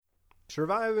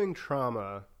Surviving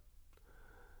trauma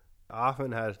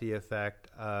often has the effect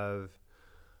of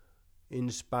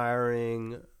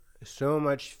inspiring so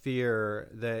much fear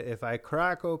that if I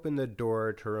crack open the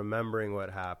door to remembering what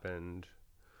happened,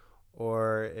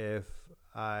 or if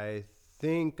I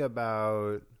think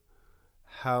about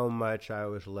how much I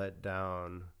was let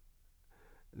down,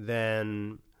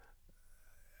 then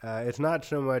it's not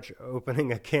so much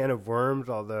opening a can of worms,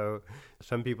 although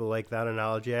some people like that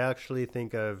analogy. I actually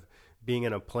think of being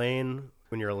in a plane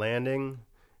when you're landing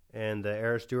and the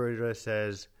air stewardess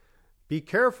says, "Be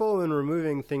careful when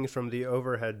removing things from the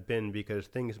overhead bin because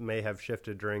things may have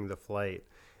shifted during the flight."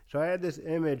 So I had this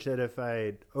image that if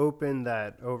I opened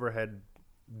that overhead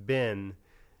bin,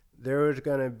 there was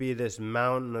going to be this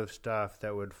mountain of stuff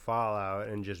that would fall out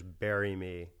and just bury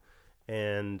me.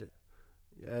 And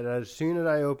as soon as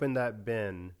I opened that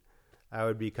bin, I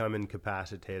would become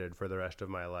incapacitated for the rest of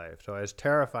my life. So I was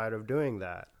terrified of doing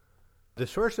that. The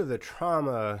source of the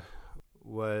trauma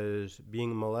was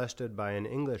being molested by an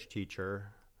English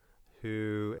teacher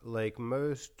who, like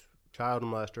most child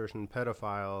molesters and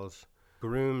pedophiles,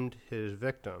 groomed his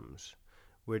victims,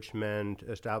 which meant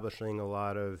establishing a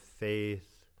lot of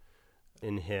faith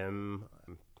in him,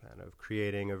 kind of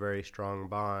creating a very strong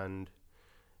bond.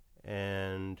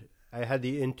 And I had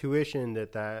the intuition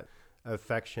that that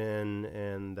affection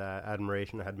and that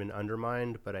admiration had been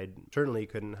undermined, but I certainly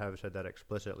couldn't have said that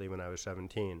explicitly when I was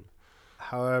 17.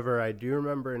 However, I do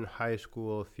remember in high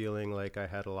school feeling like I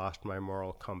had lost my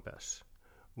moral compass.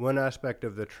 One aspect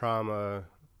of the trauma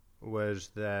was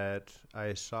that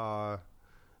I saw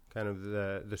kind of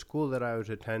the school that I was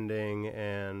attending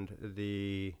and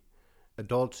the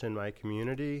adults in my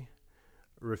community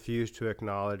refused to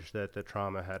acknowledge that the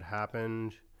trauma had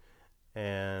happened,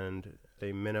 and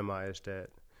they minimized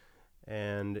it.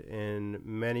 And in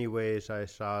many ways, I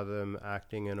saw them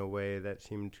acting in a way that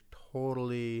seemed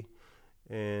totally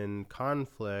in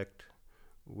conflict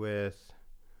with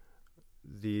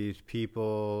these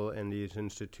people and these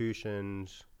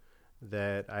institutions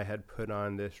that I had put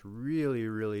on this really,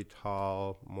 really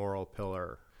tall moral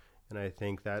pillar. And I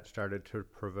think that started to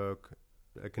provoke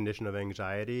a condition of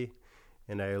anxiety.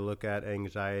 And I look at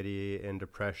anxiety and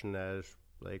depression as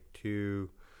like two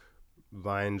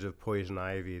vines of poison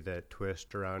ivy that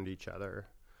twist around each other.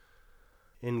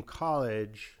 In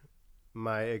college,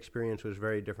 my experience was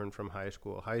very different from high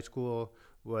school. High school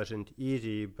wasn't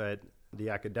easy, but the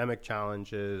academic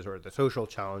challenges or the social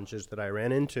challenges that I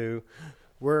ran into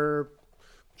were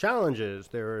challenges.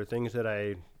 There were things that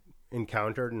I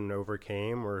encountered and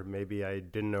overcame, or maybe I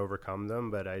didn't overcome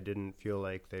them, but I didn't feel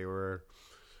like they were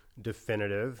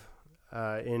definitive.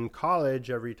 In college,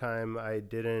 every time I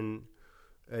didn't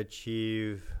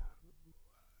achieve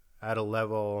at a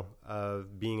level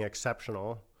of being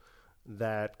exceptional,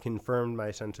 that confirmed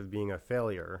my sense of being a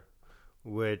failure,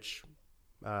 which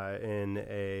in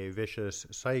a vicious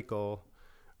cycle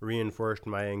reinforced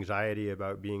my anxiety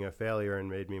about being a failure and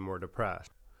made me more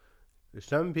depressed.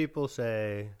 Some people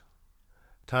say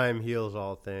time heals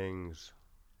all things,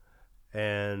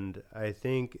 and I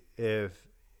think if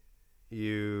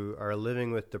you are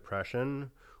living with depression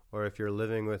or if you're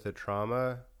living with a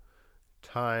trauma,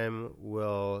 time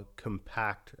will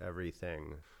compact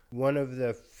everything. One of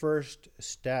the first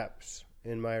steps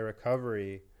in my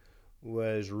recovery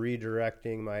was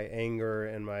redirecting my anger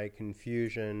and my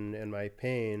confusion and my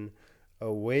pain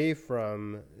away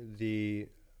from the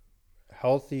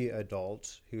healthy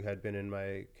adults who had been in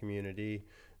my community,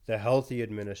 the healthy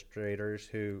administrators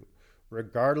who,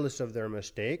 regardless of their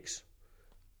mistakes,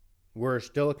 were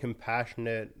still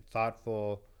compassionate,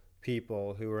 thoughtful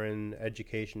people who were in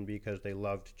education because they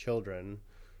loved children,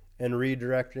 and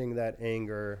redirecting that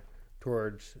anger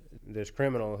towards this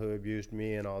criminal who abused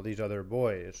me and all these other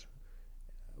boys.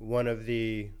 One of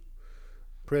the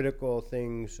critical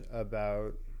things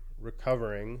about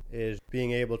recovering is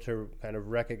being able to kind of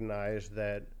recognize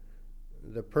that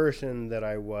the person that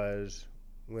I was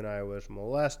when I was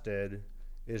molested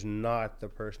is not the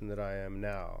person that I am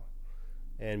now.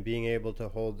 And being able to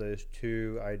hold those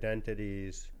two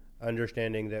identities,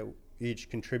 understanding that each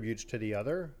contributes to the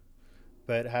other,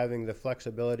 but having the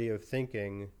flexibility of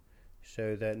thinking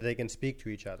so that they can speak to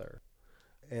each other.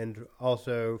 And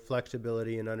also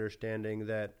flexibility in understanding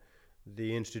that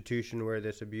the institution where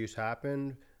this abuse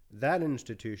happened, that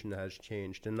institution has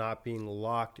changed, and not being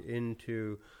locked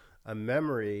into a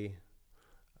memory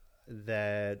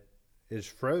that is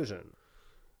frozen.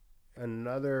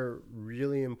 Another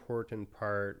really important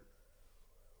part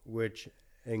which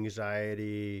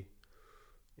anxiety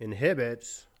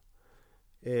inhibits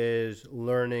is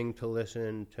learning to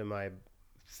listen to my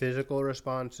physical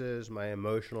responses, my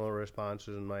emotional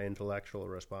responses, and my intellectual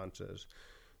responses.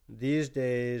 These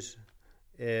days,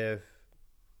 if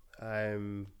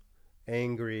I'm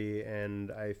angry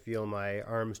and I feel my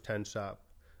arms tense up,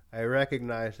 I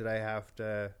recognize that I have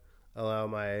to allow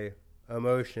my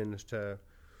emotions to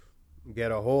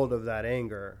get a hold of that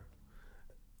anger.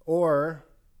 Or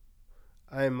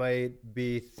I might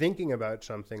be thinking about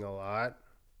something a lot,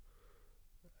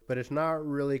 but it's not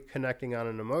really connecting on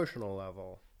an emotional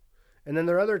level. And then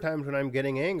there are other times when I'm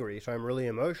getting angry, so I'm really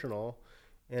emotional,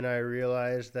 and I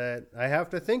realize that I have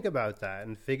to think about that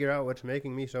and figure out what's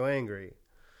making me so angry.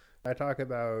 I talk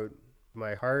about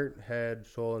my heart, head,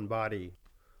 soul, and body,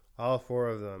 all four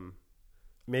of them.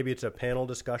 Maybe it's a panel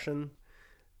discussion,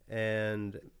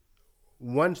 and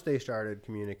once they started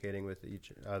communicating with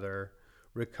each other,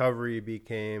 recovery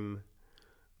became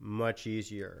much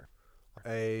easier.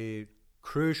 A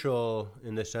crucial,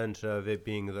 in the sense of it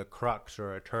being the crux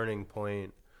or a turning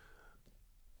point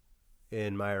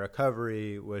in my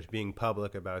recovery, was being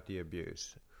public about the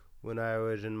abuse. When I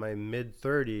was in my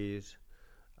mid-30s,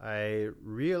 I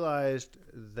realized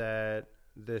that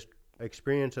this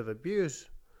experience of abuse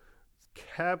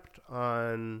kept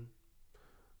on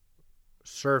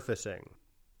surfacing.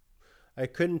 I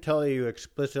couldn't tell you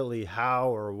explicitly how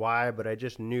or why, but I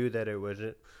just knew that it was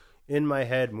in my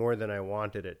head more than I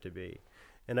wanted it to be.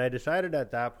 And I decided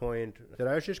at that point that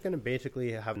I was just going to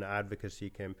basically have an advocacy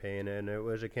campaign, and it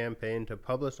was a campaign to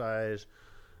publicize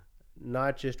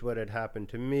not just what had happened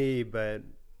to me, but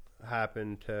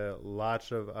happened to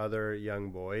lots of other young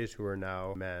boys who are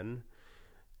now men,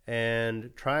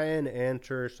 and try and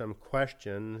answer some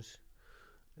questions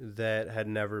that had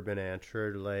never been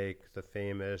answered, like the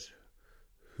famous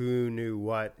who knew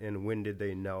what and when did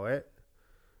they know it,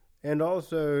 and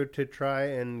also to try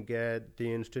and get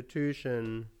the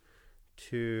institution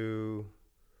to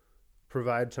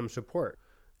provide some support.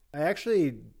 I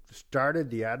actually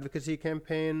started the advocacy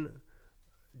campaign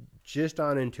just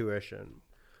on intuition.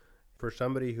 For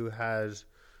somebody who has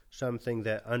something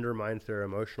that undermines their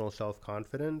emotional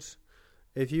self-confidence,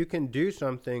 if you can do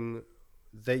something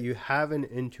that you have an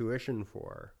intuition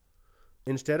for,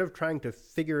 instead of trying to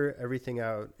figure everything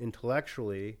out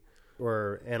intellectually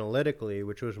or analytically,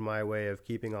 which was my way of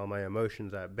keeping all my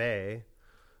emotions at bay,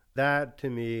 that to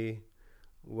me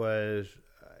was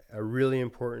a really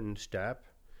important step,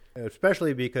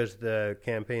 especially because the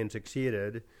campaign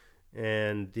succeeded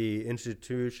and the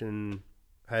institution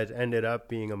has ended up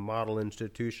being a model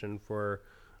institution for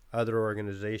other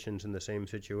organizations in the same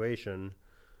situation.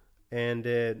 And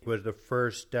it was the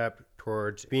first step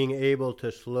towards being able to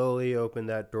slowly open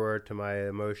that door to my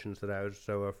emotions that I was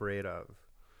so afraid of.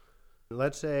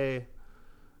 Let's say,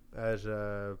 as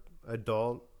an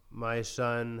adult, my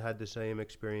son had the same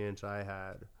experience I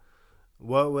had.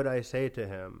 What would I say to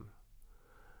him?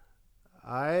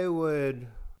 I would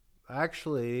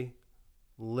actually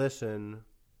listen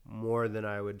more than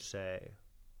I would say,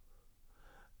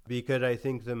 because I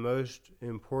think the most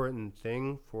important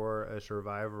thing for a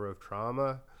survivor of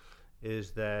trauma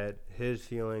is that his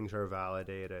feelings are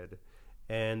validated,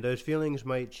 and those feelings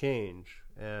might change.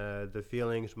 The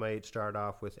feelings might start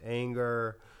off with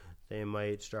anger, they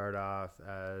might start off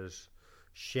as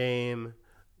shame.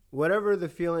 Whatever the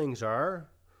feelings are,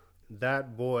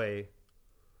 that boy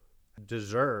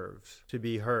deserves to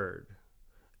be heard,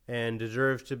 and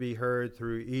deserves to be heard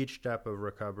through each step of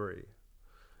recovery.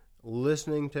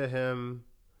 Listening to him,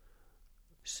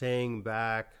 saying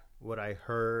back what I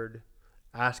heard,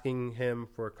 asking him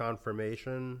for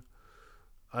confirmation,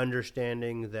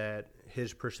 understanding that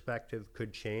his perspective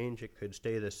could change, it could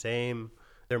stay the same.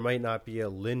 There might not be a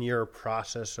linear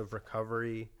process of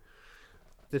recovery.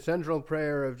 The central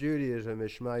prayer of Judaism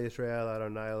is Shema Yisrael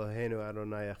Adonai Eloheinu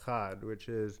Adonai Echad, which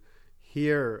is,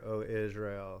 "Hear, O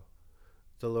Israel,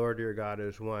 the Lord your God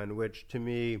is one," which to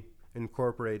me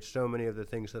incorporates so many of the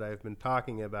things that I've been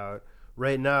talking about.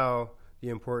 Right now, the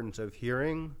importance of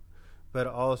hearing, but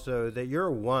also that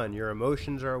you're one. Your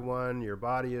emotions are one, your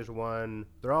body is one,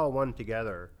 they're all one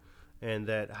together. And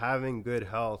that having good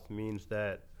health means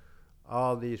that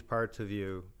all these parts of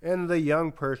you, and the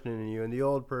young person in you, and the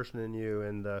old person in you,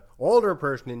 and the older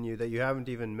person in you that you haven't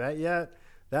even met yet,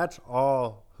 that's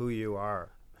all who you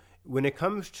are. When it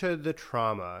comes to the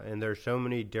trauma, and there's so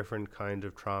many different kinds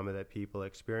of trauma that people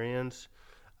experience,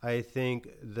 I think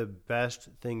the best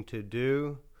thing to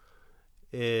do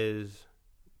is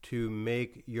to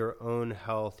make your own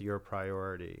health your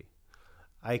priority.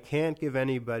 I can't give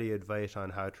anybody advice on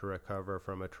how to recover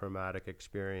from a traumatic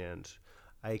experience.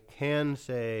 I can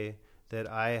say that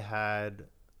I had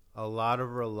a lot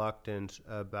of reluctance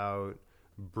about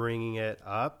bringing it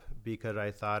up because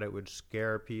I thought it would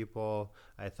scare people.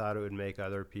 I thought it would make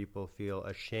other people feel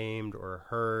ashamed or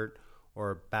hurt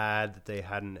or bad that they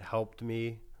hadn't helped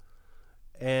me.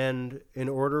 And in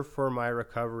order for my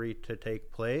recovery to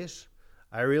take place,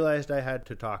 I realized I had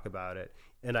to talk about it,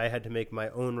 and I had to make my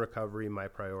own recovery my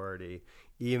priority,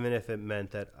 even if it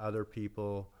meant that other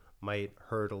people might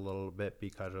hurt a little bit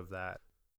because of that.